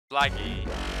Laggy.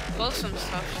 Close some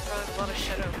stuff. There's probably a lot of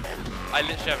shit over there. I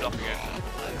literally have it off again.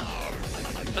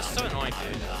 That's so annoying,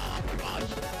 dude.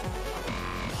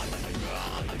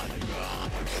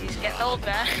 He's getting old,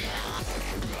 man.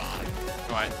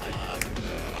 Right.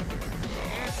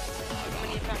 How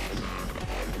many attacks?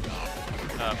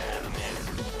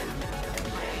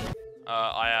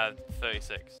 I had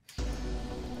 36.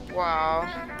 Wow.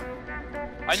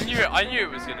 I knew it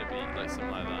was gonna be like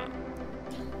something like that.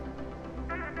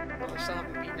 Well, I still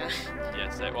haven't beaten it.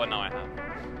 Yes, well now I have.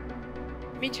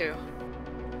 Me too.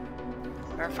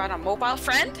 Ever found a mobile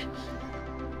friend?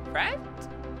 Friend?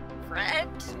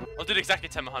 Friend? I did exactly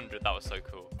 10-100, that was so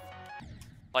cool.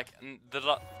 Like,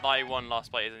 my one last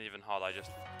play isn't even hard, I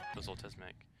just was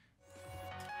autismic.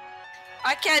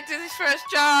 I can't do these first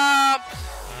jumps!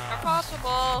 Not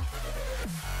possible.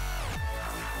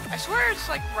 I swear it's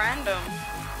like random.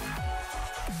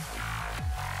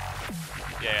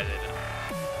 Yeah, they did.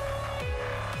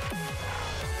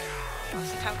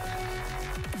 What's the tempo?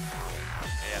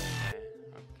 Yeah,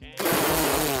 okay.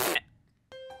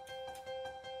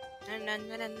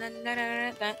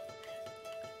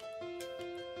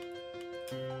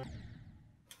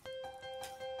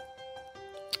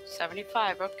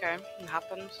 75, okay. It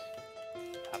happens.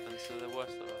 Happens to the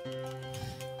worst of us.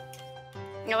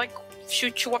 You like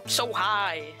shoot you up so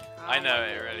high. I know,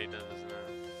 it really does, doesn't it?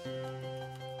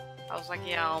 I was like,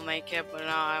 yeah, I'll make it, but no,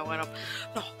 I went up.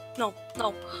 No.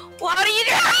 What are you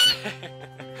doing?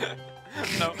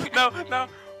 No.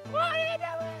 What are you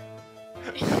doing?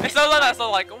 It's not like that, it's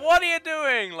not like, what are you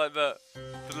doing? Like the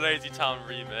Lazy Town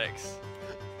remix.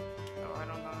 Oh, I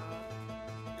don't know.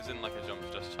 It's in like a jump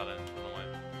just challenge, by the way.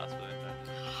 That's what it is.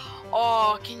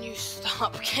 Oh, can you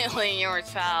stop killing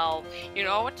yourself? You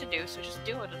know what to do, so just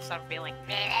do it instead of being like.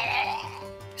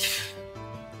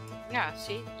 Yeah,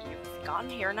 see, you've gotten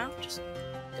here now. Just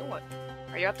do it.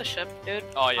 Are you at the ship, dude?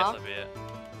 Oh yes, huh? I'll be it.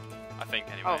 I think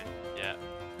anyway. Oh. Yeah.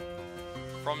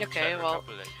 From Okay, Czech well,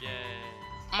 Republic. Yay.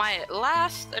 my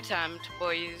last attempt,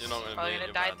 boys. You're not gonna Probably do it, gonna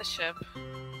you're die bad. at the ship.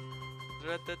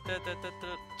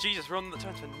 Jesus, we're on the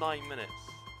turn for 9 minutes.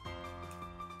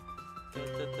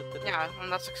 Yeah,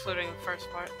 and that's excluding the first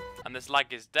part. And this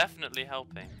lag is definitely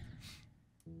helping.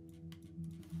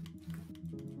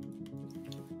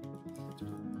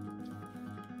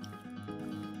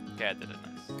 Okay, I did it, nice.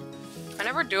 I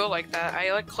never do it like that.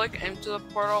 I like click into the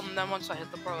portal, and then once I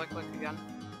hit the portal, I click again.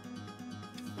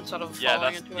 Instead of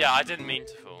falling into it. Yeah, I didn't mean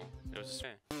to fall. It was just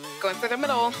Going through the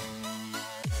middle.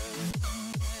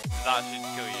 that should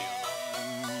kill you.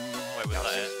 Wait, was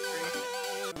that it?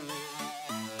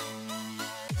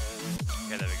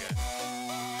 Okay, there we go.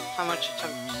 How much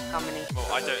attempts? How many? Well,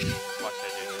 I don't watch I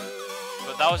do this.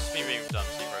 But that was just me being done,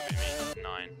 so you probably mean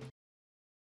 9.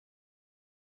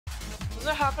 Does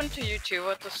it happen to you too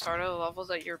at the start of the levels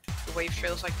that your wave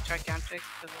trail is like gigantic?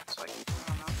 Because it's like, I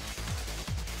don't know.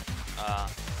 I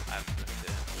haven't looked at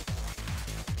it.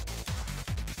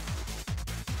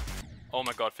 Oh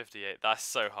my god, 58. That's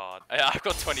so hard. I've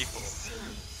got 24.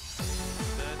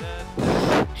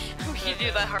 You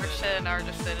do that hard shit and are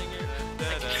just sitting here.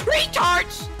 Like,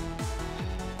 retards!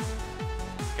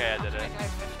 Okay, I did it.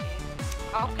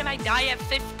 How can I die at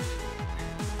 50?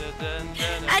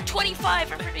 At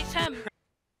 25 after these 10.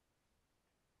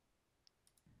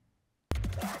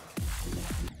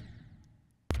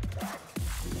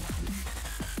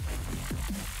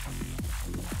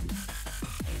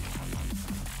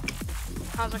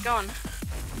 How's it going?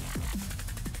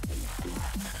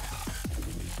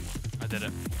 I did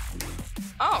it.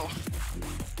 Oh.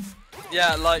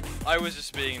 Yeah, like, I was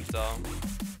just being dumb.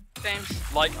 Same.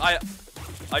 Like, I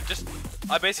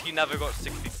basically never got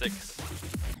 66.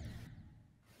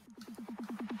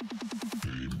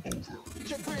 Game over. Did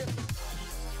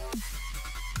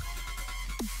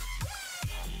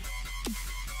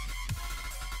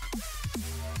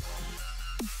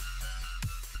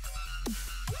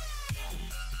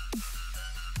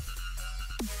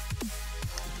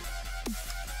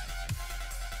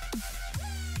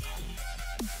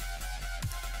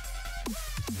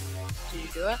you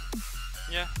do it?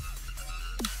 Yeah.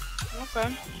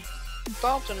 Okay.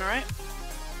 Dalton, right?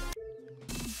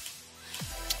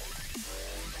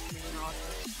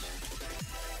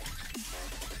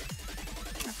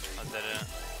 I did it.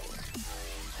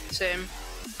 Same.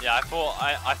 Yeah, I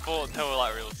thought they were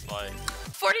like real spikes.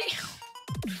 40!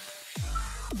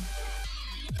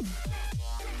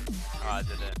 Alright, I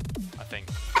did it. I think.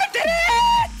 I did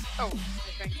it! Oh,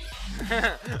 okay. I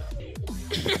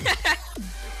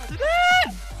did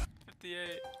it!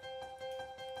 58.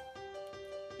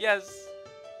 Yes!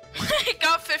 I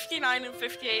got 59 and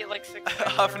 58 like 6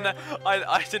 times.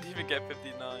 I didn't even get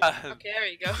 59. Okay, there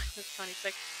you go. That's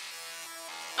 26.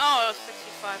 Oh, it was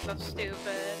 65. That's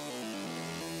stupid.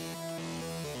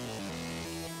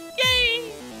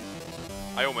 Yay!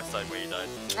 I almost died where you died.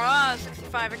 Ah,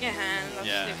 65 again. That's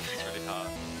Yeah, stupid. it's really hard.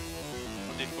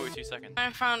 I'll do 42 seconds.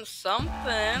 I found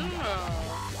something.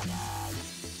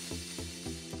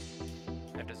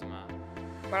 It doesn't matter.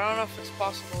 But I don't know if it's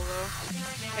possible though.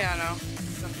 Yeah, no.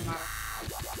 Doesn't matter.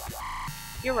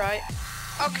 You're right.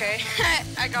 Okay.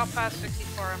 I got past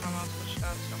 64 and my mouse switched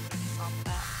out, so I'm gonna stop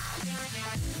that. I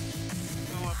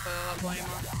don't want to play the level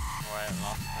anymore. Alright,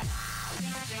 last time.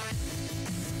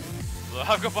 Look,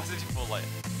 I've got past 64 like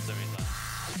so many times.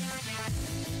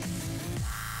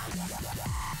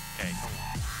 Okay, come on.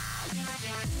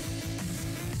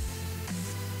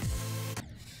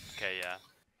 Okay, yeah.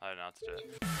 I don't know how to do it.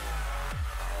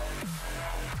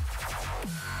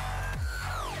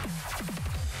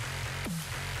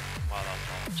 Wow, that was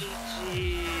fun.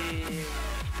 GG.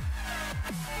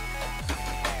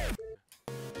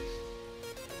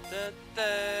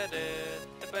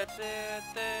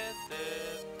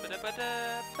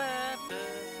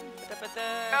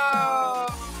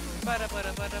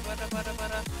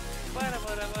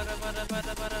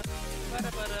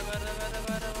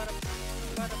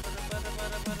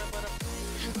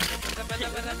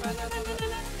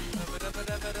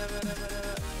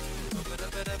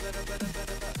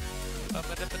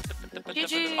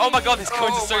 GG. Oh my god, this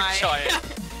coins are so my. giant.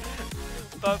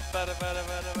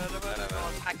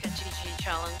 Pack a GG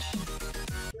challenge.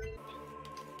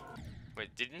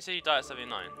 Wait, didn't you say you died at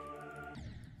 79?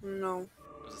 No.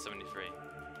 Or was it 73?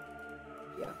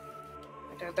 Yeah.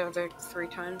 I died there like 3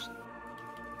 times.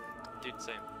 Dude,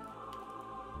 same.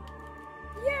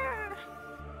 Yeah.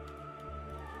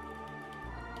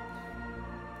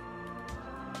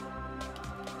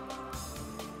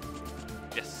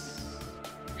 Yes.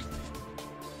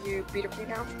 You beat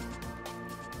Arena?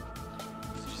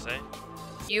 What did you say?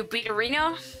 You beat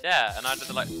Arena? Yeah, and I did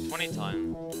it like 20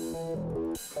 times.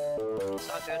 It's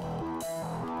not good.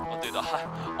 Oh, dude,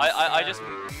 I just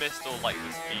missed all like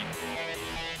the speed.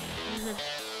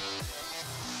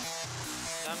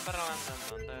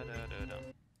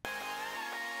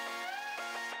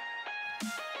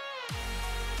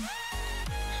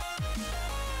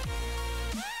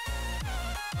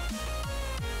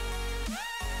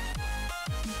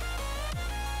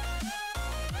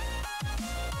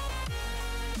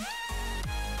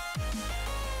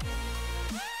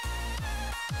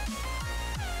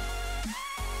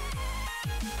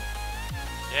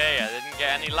 Yeah, I didn't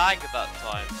get any lag at that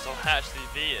time, so I actually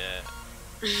beat it.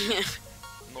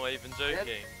 Not even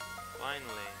joking.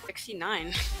 Finally.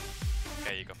 69.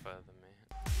 Okay, you got further than me.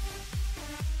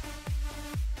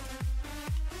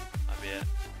 I beat it.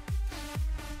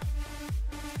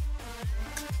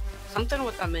 Something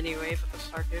with that mini wave at the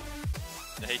start, dude.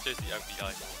 The HOC ugly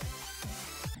guy.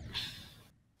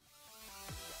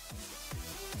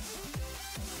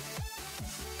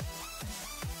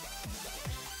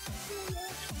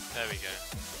 There we go.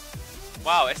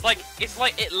 Wow, it's like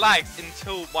it lags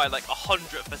until my like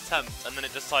 100th attempt, and then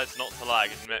it decides not to lag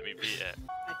and let me beat it.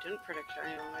 I didn't predict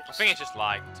anyone. I think it's just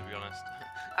lag, to be honest.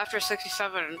 After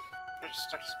 67, I just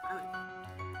started spamming.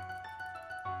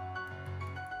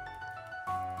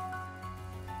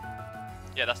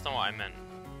 Yeah, that's not what I meant.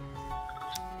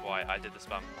 Why I did the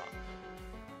spam part.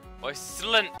 Oh,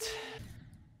 excellent!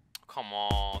 Come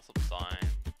on, stop dying.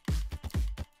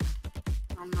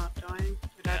 I'm not dying.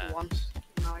 I died Yeah. once.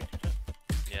 Now I did it.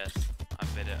 Yes, I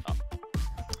bit it up.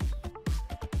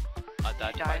 I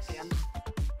died You died at twice. the end.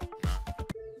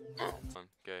 No. Fun,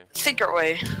 go. Secret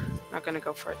way. Not gonna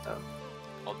go for it though.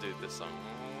 I'll do this song.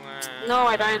 No,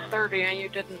 I died at 30 and you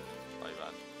didn't. My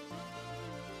bad.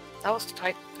 That was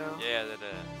tight though. Yeah, they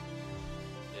did.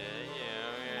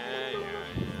 Yeah.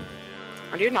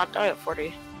 Or do you not die at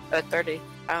 40? At 30?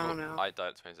 I don't know. I died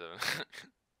at 27.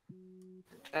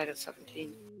 I died at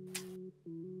 17.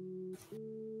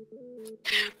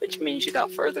 Which means you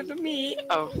got further than me.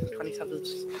 Oh,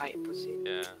 27's tight, pussy.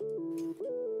 Yeah.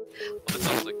 Well, this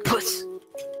sounds like Puss!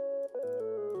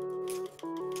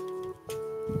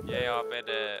 yeah, I bet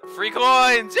it. 3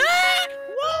 coins! Yeah!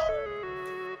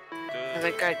 Woo! I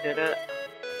think I did it.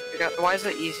 Why is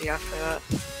it easy after that?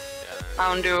 Yeah.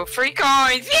 Found you 3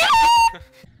 coins! Yeah!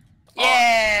 Oh.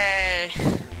 Yay!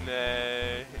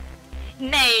 Nay.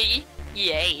 Nay!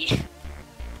 Yay!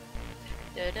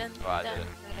 Oh, I did it.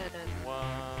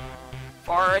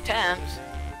 4 attempts.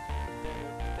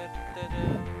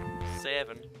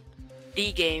 7.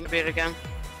 D game. Read it again.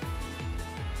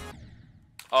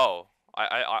 Oh,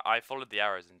 I followed the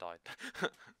arrows and died.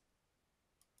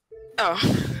 Oh.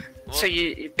 Well, So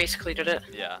you basically did it?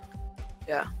 Yeah.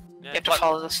 Yeah. Yeah. You have to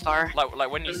follow the star.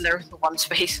 Like when you. And there's the one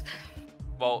space.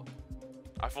 Well,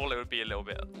 I thought it would be a little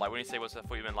bit like when you say what's, I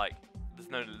thought you meant like there's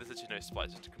literally no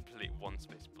spikes, just a complete one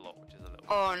space block, which is a little.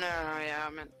 Oh no, yeah, I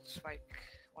meant spike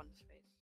one space.